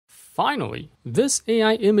Finally, this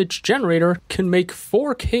AI image generator can make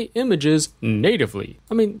 4K images natively.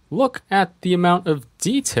 I mean, look at the amount of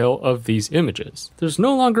detail of these images. There's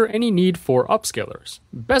no longer any need for upscalers.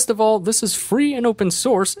 Best of all, this is free and open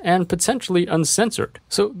source and potentially uncensored.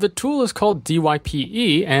 So the tool is called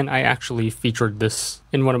DyPE, and I actually featured this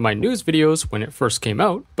in one of my news videos when it first came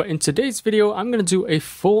out. But in today's video, I'm going to do a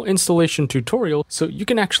full installation tutorial so you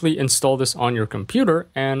can actually install this on your computer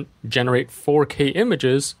and generate 4K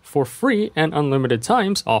images for free and unlimited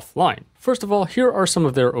times offline. First of all, here are some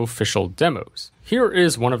of their official demos. Here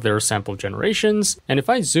is one of their sample generations, and if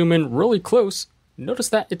I zoom in really close, notice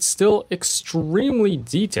that it's still extremely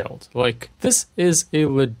detailed. Like, this is a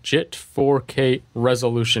legit 4K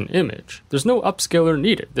resolution image. There's no upscaler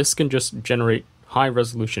needed. This can just generate high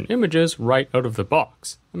resolution images right out of the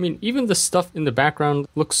box. I mean, even the stuff in the background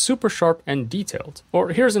looks super sharp and detailed.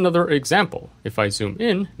 Or here's another example. If I zoom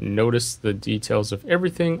in, notice the details of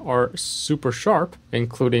everything are super sharp,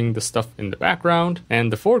 including the stuff in the background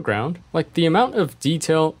and the foreground. Like, the amount of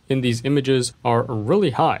detail in these images are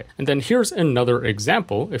really high. And then here's another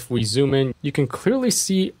example. If we zoom in, you can clearly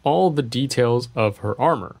see all the details of her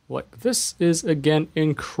armor. Like, this is again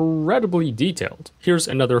incredibly detailed. Here's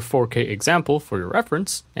another 4K example for your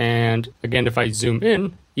reference. And again, if I zoom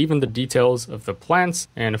in, even the details of the plants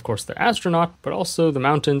and of course the astronaut, but also the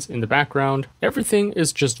mountains in the background, everything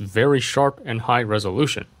is just very sharp and high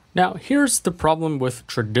resolution. Now, here's the problem with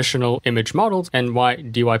traditional image models and why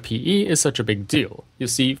DyPE is such a big deal. You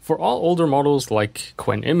see, for all older models like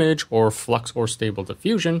QuenImage or Flux or Stable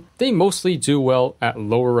Diffusion, they mostly do well at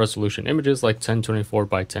lower resolution images like 1024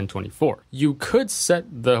 by 1024. You could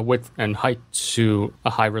set the width and height to a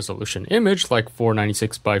high resolution image like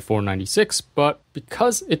 496 by 496, but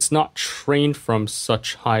because it's not trained from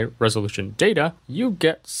such high resolution data, you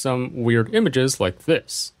get some weird images like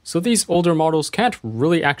this. So these older models can't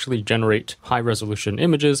really actually generate high resolution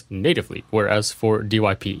images natively, whereas for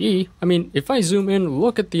DyPE, I mean, if I zoom in,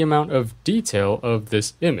 look at the amount of detail of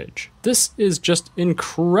this image. This is just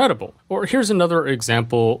incredible. Or here's another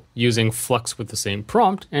example using Flux with the same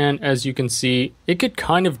prompt, and as you can see, it could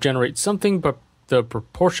kind of generate something, but the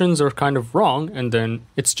proportions are kind of wrong, and then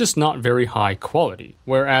it's just not very high quality.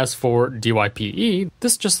 Whereas for DyPE,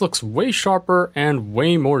 this just looks way sharper and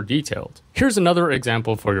way more detailed. Here's another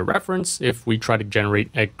example for your reference. If we try to generate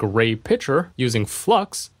a gray picture using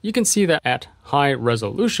Flux, you can see that at high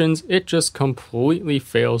resolutions, it just completely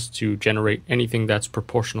fails to generate anything that's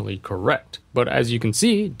proportionally correct. But as you can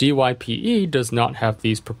see, DyPE does not have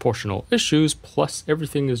these proportional issues, plus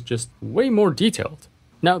everything is just way more detailed.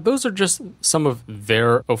 Now, those are just some of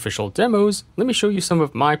their official demos. Let me show you some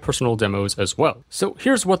of my personal demos as well. So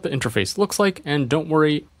here's what the interface looks like, and don't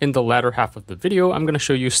worry, in the latter half of the video, I'm going to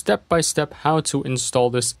show you step by step how to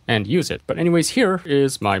install this and use it. But anyways, here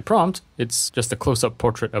is my prompt. It's just a close-up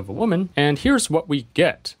portrait of a woman, and here's what we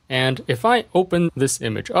get. And if I open this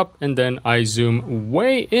image up and then I zoom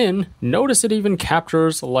way in, notice it even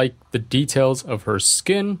captures like the details of her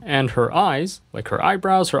skin and her eyes, like her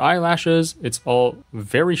eyebrows, her eyelashes. It's all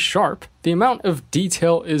very sharp. The amount of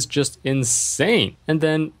detail is just insane. And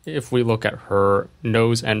then if we look at her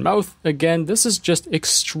nose and mouth, again, this is just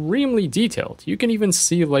extremely detailed. You can even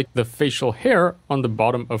see like the facial hair on the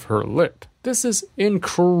bottom of her lip. This is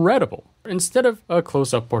incredible. Instead of a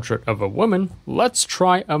close-up portrait of a woman, let's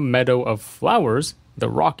try a meadow of flowers, the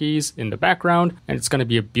Rockies in the background, and it's going to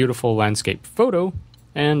be a beautiful landscape photo.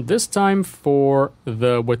 And this time for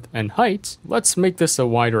the width and height, let's make this a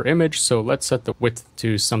wider image. So let's set the width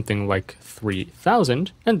to something like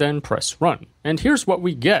 3000 and then press run. And here's what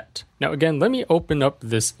we get. Now again, let me open up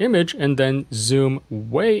this image and then zoom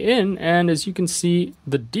way in. And as you can see,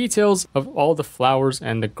 the details of all the flowers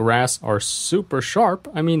and the grass are super sharp.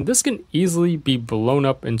 I mean, this can easily be blown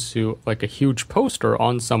up into like a huge poster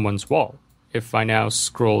on someone's wall. If I now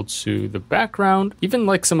scroll to the background, even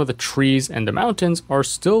like some of the trees and the mountains are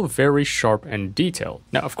still very sharp and detailed.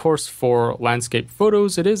 Now, of course, for landscape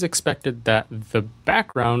photos, it is expected that the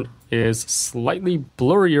background is slightly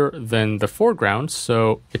blurrier than the foreground,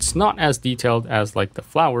 so it's not as detailed as like the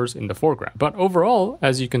flowers in the foreground. But overall,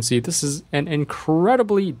 as you can see, this is an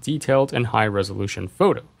incredibly detailed and high resolution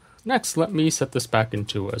photo. Next, let me set this back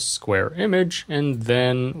into a square image, and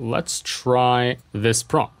then let's try this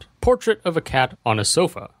prompt. Portrait of a cat on a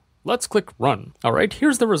sofa. Let's click run. All right,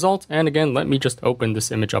 here's the result. And again, let me just open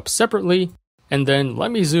this image up separately. And then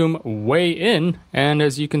let me zoom way in, and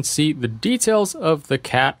as you can see, the details of the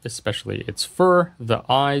cat, especially its fur, the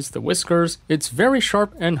eyes, the whiskers, it's very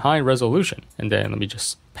sharp and high resolution. And then let me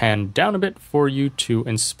just pan down a bit for you to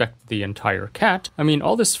inspect the entire cat. I mean,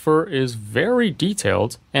 all this fur is very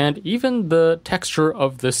detailed, and even the texture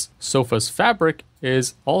of this sofa's fabric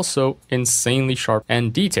is also insanely sharp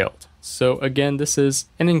and detailed. So again, this is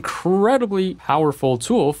an incredibly powerful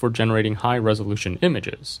tool for generating high-resolution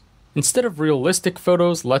images. Instead of realistic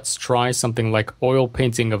photos, let's try something like oil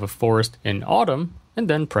painting of a forest in autumn, and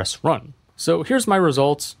then press run. So here's my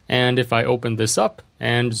results, and if I open this up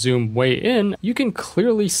and zoom way in, you can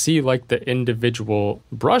clearly see like the individual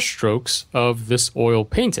brush strokes of this oil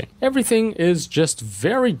painting. Everything is just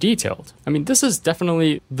very detailed. I mean, this is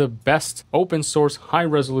definitely the best open source high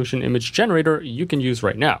resolution image generator you can use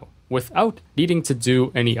right now, without needing to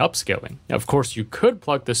do any upscaling. Now, of course, you could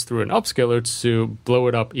plug this through an upscaler to blow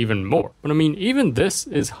it up even more. But I mean, even this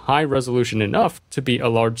is high resolution enough to be a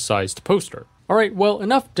large-sized poster. All right, well,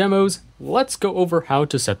 enough demos. Let's go over how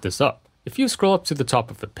to set this up. If you scroll up to the top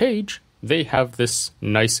of the page, they have this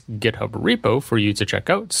nice GitHub repo for you to check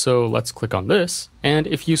out. So let's click on this. And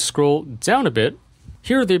if you scroll down a bit,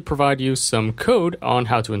 here they provide you some code on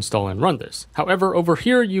how to install and run this. However, over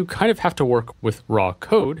here, you kind of have to work with raw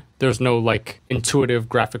code. There's no like intuitive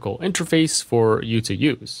graphical interface for you to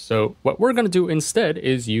use. So what we're going to do instead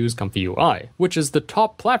is use ComfyUI, which is the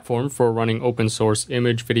top platform for running open source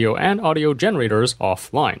image, video, and audio generators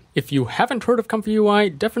offline. If you haven't heard of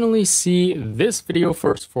ComfyUI, definitely see this video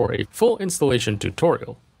first for a full installation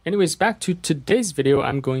tutorial. Anyways, back to today's video,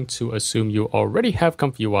 I'm going to assume you already have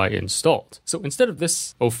ComfyUI installed. So instead of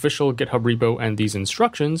this official GitHub repo and these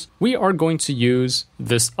instructions, we are going to use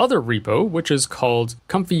this other repo, which is called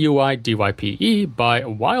ComfyUI DyPE by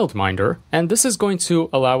Wildminder. And this is going to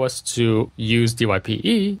allow us to use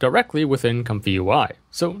DyPE directly within ComfyUI.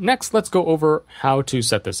 So next, let's go over how to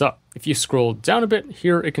set this up. If you scroll down a bit,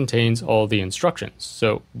 here it contains all the instructions.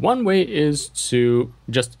 So one way is to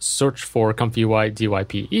just search for ComfyUI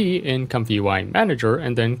DyPE in ComfyUI Manager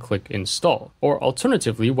and then click install. Or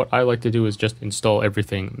alternatively, what I like to do is just install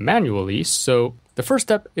everything manually. So the first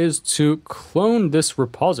step is to clone this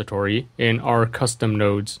repository in our custom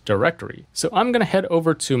nodes directory. So I'm going to head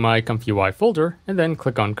over to my ComfyUI folder and then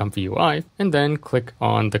click on ComfyUI and then click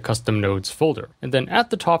on the custom nodes folder. And then at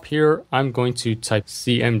the top here, I'm going to type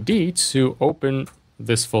cmd to open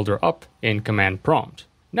this folder up in command prompt.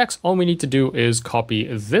 Next, all we need to do is copy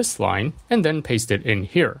this line and then paste it in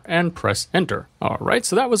here and press enter. All right,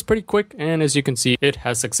 so that was pretty quick. And as you can see, it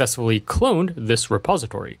has successfully cloned this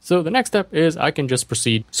repository. So the next step is I can just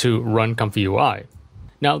proceed to run ComfyUI.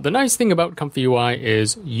 Now, the nice thing about ComfyUI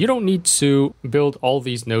is you don't need to build all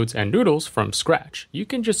these nodes and noodles from scratch. You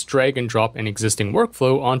can just drag and drop an existing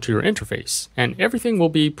workflow onto your interface, and everything will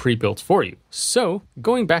be pre-built for you. So,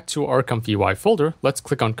 going back to our ComfyUI folder, let's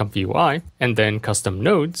click on ComfyUI, and then Custom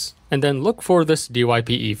Nodes, and then look for this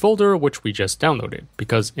DyPE folder, which we just downloaded,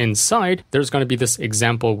 because inside, there's going to be this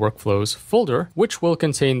example workflows folder, which will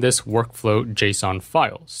contain this workflow JSON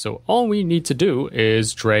file. So all we need to do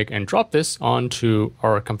is drag and drop this onto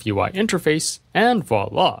our ComfyUI interface, and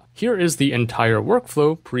voila, here is the entire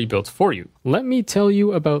workflow pre-built for you. Let me tell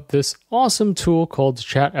you about this awesome tool called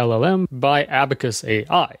ChatLLM by Abacus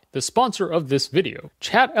AI, the sponsor of this video.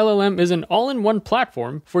 ChatLLM is an all-in-one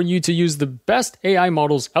platform for you to use the best AI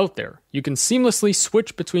models out there. You can seamlessly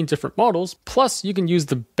switch between different models, plus you can use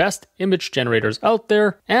the best image generators out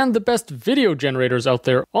there and the best video generators out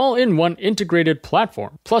there all in one integrated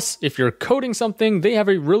platform. Plus, if you're coding something, they have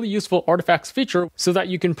a really useful artifacts feature so that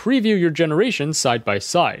you can preview your generation side by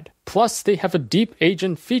side. Plus, they have a deep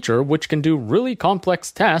agent feature which can do really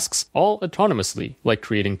complex tasks all autonomously, like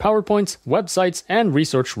creating PowerPoints, websites, and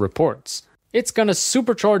research reports. It's gonna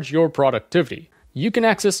supercharge your productivity. You can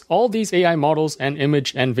access all these AI models and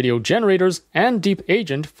image and video generators and Deep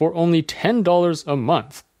Agent for only $10 a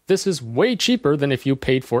month. This is way cheaper than if you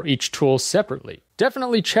paid for each tool separately.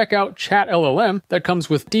 Definitely check out ChatLLM that comes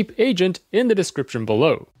with Deep Agent in the description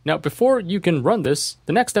below. Now, before you can run this,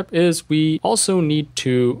 the next step is we also need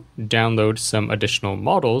to download some additional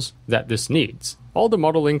models that this needs. All the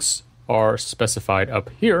model links are specified up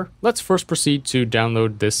here. Let's first proceed to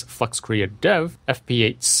download this FluxCrea Dev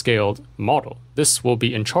FP8 scaled model. This will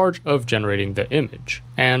be in charge of generating the image.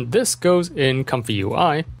 And this goes in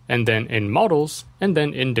ComfyUI, and then in models, and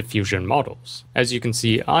then in diffusion models. As you can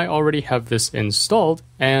see, I already have this installed,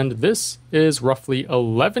 and this is roughly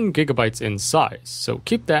 11 gigabytes in size, so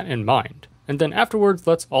keep that in mind. And then afterwards,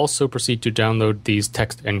 let's also proceed to download these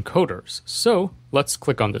text encoders. So let's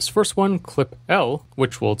click on this first one, clip L,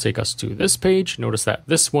 which will take us to this page. Notice that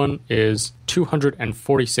this one is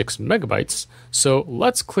 246 megabytes. So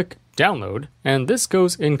let's click download, and this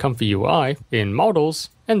goes in ComfyUI, in models,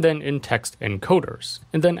 and then in text encoders.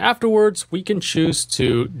 And then afterwards, we can choose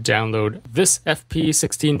to download this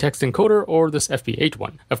FP16 text encoder or this FP8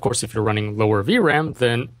 one. Of course, if you're running lower VRAM,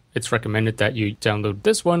 then it's recommended that you download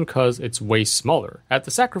this one because it's way smaller, at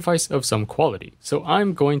the sacrifice of some quality. So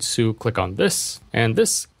I'm going to click on this, and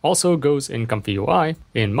this also goes in ComfyUI,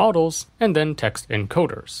 in models, and then text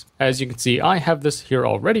encoders. As you can see, I have this here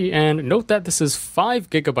already, and note that this is 5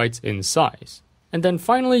 gigabytes in size. And then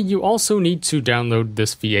finally, you also need to download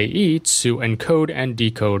this VAE to encode and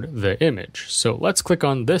decode the image. So let's click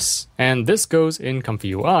on this, and this goes in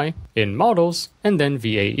ComfyUI, in models, and then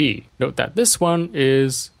VAE. Note that this one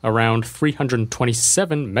is around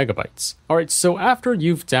 327 megabytes. All right, so after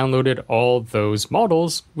you've downloaded all those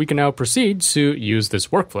models, we can now proceed to use this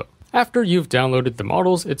workflow. After you've downloaded the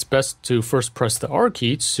models, it's best to first press the R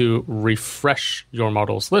key to refresh your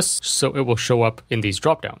models list so it will show up in these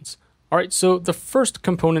dropdowns. All right, so the first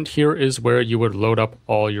component here is where you would load up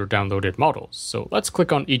all your downloaded models. So let's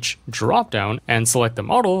click on each dropdown and select the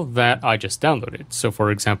model that I just downloaded. So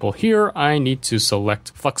for example, here I need to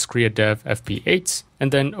select Flux Korea Dev FP8.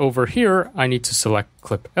 And then over here, I need to select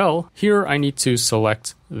clip L. Here I need to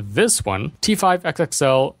select this one,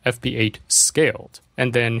 T5XXL FP8 scaled.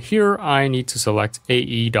 And then here I need to select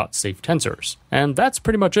ae.safetensors. And that's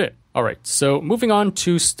pretty much it. All right, so moving on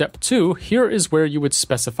to step 2, here is where you would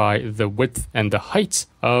specify the width and the height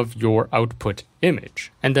of your output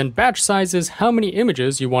image. And then batch size is how many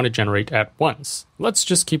images you want to generate at once. Let's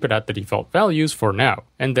just keep it at the default values for now.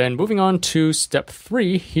 And then moving on to step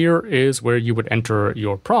 3, here is where you would enter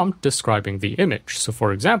your prompt describing the image. So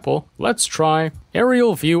for example, let's try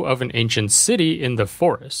aerial view of an ancient city in the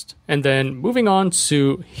forest. And then moving on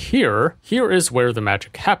to here is where the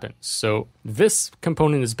magic happens. So this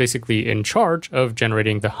component is basically in charge of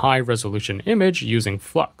generating the high resolution image using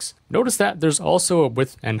Flux. Notice that there's also a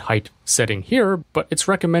width and height setting here, but it's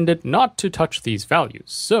recommended not to touch these values.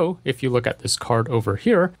 So if you look at this card over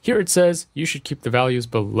here it says you should keep the values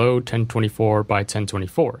below 1024 by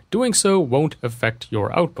 1024. Doing so won't affect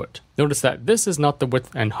your output. Notice that this is not the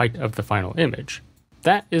width and height of the final image.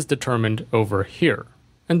 That is determined over here.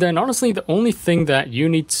 And then honestly, the only thing that you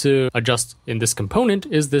need to adjust in this component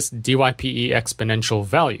is this DyPE exponential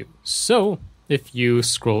value. So if you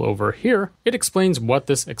scroll over here, it explains what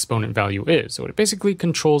this exponent value is. So it basically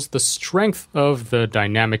controls the strength of the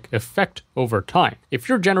dynamic effect over time. If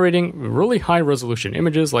you're generating really high resolution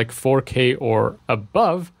images like 4K or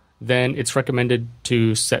above, then it's recommended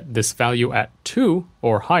to set this value at 2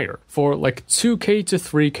 or higher. For like 2K to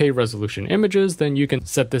 3K resolution images, then you can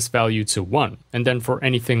set this value to 1. And then for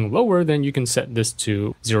anything lower, then you can set this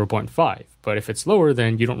to 0.5. But if it's lower,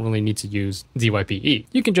 then you don't really need to use DyPE.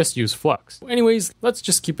 You can just use Flux. Anyways, let's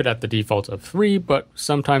just keep it at the default of 3, but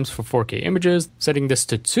sometimes for 4K images, setting this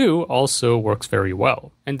to 2 also works very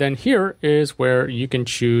well. And then here is where you can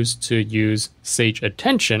choose to use Sage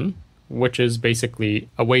Attention, which is basically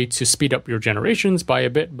a way to speed up your generations by a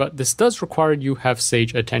bit, but this does require you have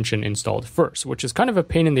Sage Attention installed first, which is kind of a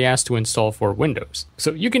pain in the ass to install for Windows.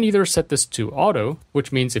 So you can either set this to auto,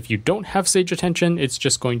 which means if you don't have Sage Attention, it's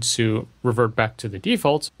just going to revert back to the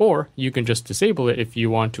default, or you can just disable it if you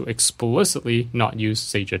want to explicitly not use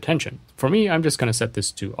Sage Attention. For me, I'm just going to set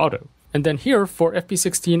this to auto. And then here for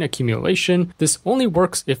FP16 accumulation, this only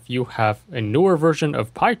works if you have a newer version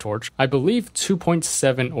of PyTorch, I believe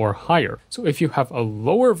 2.7 or higher. So if you have a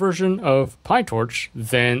lower version of PyTorch,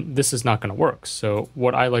 then this is not going to work. So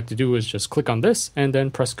what I like to do is just click on this and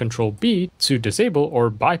then press Ctrl B to disable or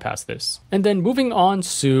bypass this. And then moving on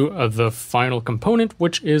to the final component,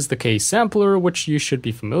 which is the K-sampler, which you should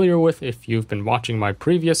be familiar with if you've been watching my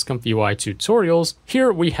previous ComfyUI tutorials.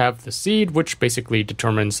 Here we have the seed, which basically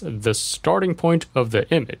determines the starting point of the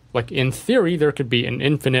image. Like in theory, there could be an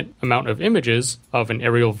infinite amount of images of an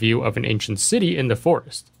aerial view of an ancient city in the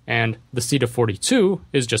forest. And the seed of 42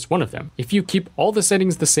 is just one of them. If you keep all the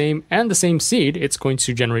settings the same and the same seed, it's going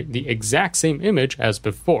to generate the exact same image as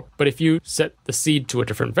before. But if you set the seed to a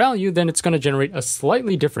different value, then it's going to generate a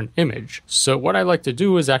slightly different image. So what I like to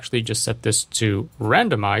do is actually just set this to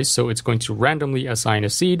randomize. So it's going to randomly assign a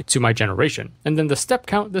seed to my generation. And then the step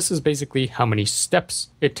count, this is basically how many steps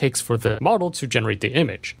it takes for the model to generate the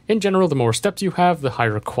image. In general, the more steps you have, the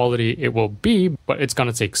higher quality it will be, but it's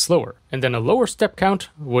going to take slower. And then a lower step count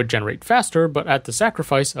would generate faster, but at the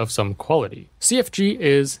sacrifice of some quality. CFG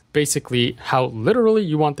is basically how literally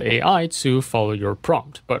you want the AI to follow your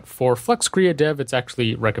prompt, but for Flex Crea Dev, it's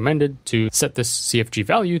actually recommended to set this CFG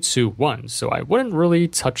value to 1, so I wouldn't really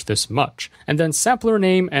touch this much. And then sampler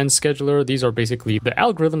name and scheduler, these are basically the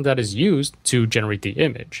algorithm that is used to generate the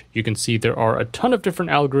image. You can see there are a ton of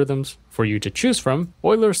different algorithms for you to choose from.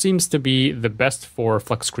 Euler seems to be the best for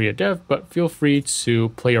Flex Crea Dev, but feel free to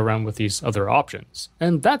play around with these other options.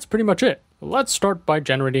 And that's pretty much it. Let's start by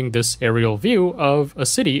generating this aerial view of a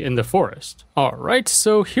city in the forest. Alright,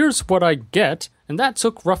 so here's what I get, and that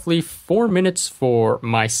took roughly 4 minutes for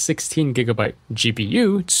my 16GB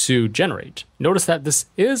GPU to generate. Notice that this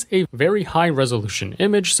is a very high resolution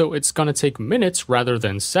image, so it's gonna take minutes rather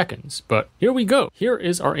than seconds. But here we go. Here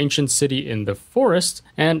is our ancient city in the forest,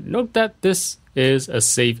 and note that this is a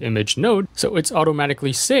save image node, so it's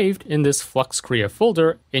automatically saved in this Flux Crea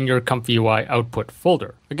folder in your ComfyUI output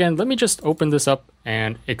folder. Again, let me just open this up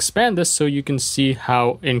and expand this so you can see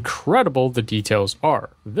how incredible the details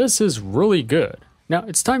are. This is really good. Now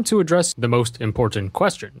it's time to address the most important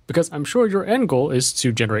question, because I'm sure your end goal is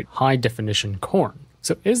to generate high definition corn.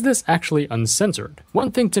 So is this actually uncensored? One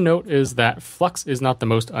thing to note is that Flux is not the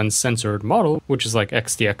most uncensored model, which is like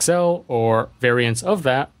XDXL or variants of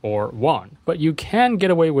that or WAN. But you can get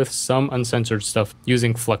away with some uncensored stuff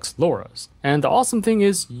using Flux loras. And the awesome thing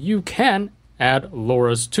is you can add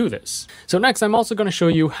loras to this. So next, I'm also going to show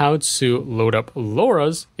you how to load up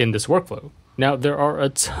loras in this workflow. Now, there are a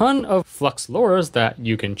ton of Flux loras that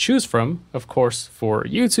you can choose from. Of course, for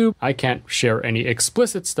YouTube, I can't share any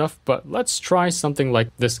explicit stuff, but let's try something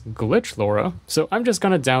like this glitch lora. So I'm just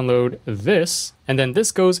going to download this, and then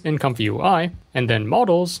this goes in ComfyUI, and then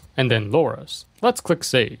models, and then loras. Let's click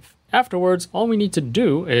save. Afterwards, all we need to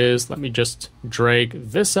do is, let me just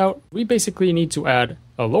drag this out. We basically need to add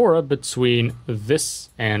a lora between this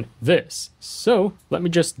and this. So let me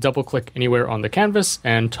just double click anywhere on the canvas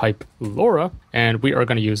and type lora, and we are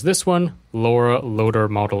going to use this one, lora loader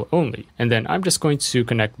model only. And then I'm just going to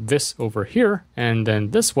connect this over here and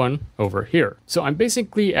then this one over here. So I'm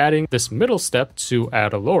basically adding this middle step to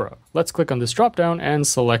add a lora. Let's click on this dropdown and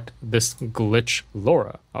select this glitch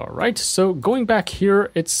lora. All right, so going back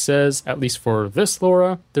here, it says, at least for this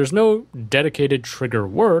lora, there's no dedicated trigger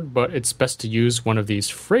word, but it's best to use one of these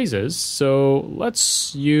phrases. So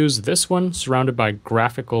let's use this one, surrounded by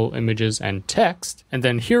graphical images and text. And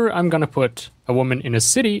then here I'm going to put a woman in a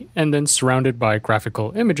city and then surrounded by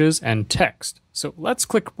graphical images and text. So let's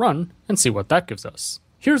click run and see what that gives us.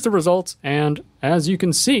 Here's the results, and as you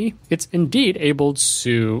can see, it's indeed able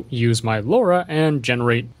to use my lora and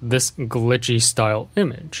generate this glitchy style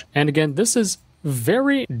image. And again, this is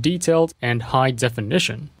very detailed and high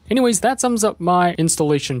definition. Anyways, that sums up my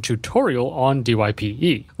installation tutorial on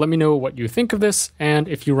DyPE. Let me know what you think of this, and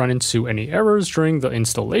if you run into any errors during the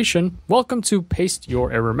installation, welcome to paste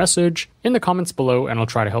your error message in the comments below, and I'll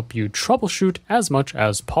try to help you troubleshoot as much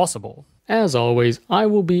as possible. As always, I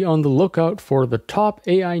will be on the lookout for the top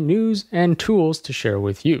AI news and tools to share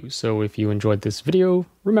with you. So if you enjoyed this video,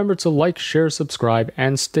 remember to like, share, subscribe,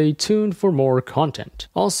 and stay tuned for more content.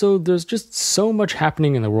 Also, there's just so much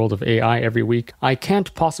happening in the world of AI every week. I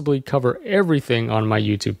can't possibly cover everything on my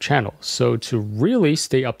YouTube channel. So to really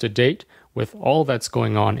stay up to date with all that's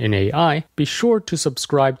going on in AI, be sure to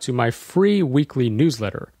subscribe to my free weekly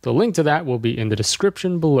newsletter. The link to that will be in the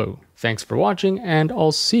description below. Thanks for watching, and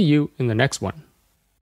I'll see you in the next one.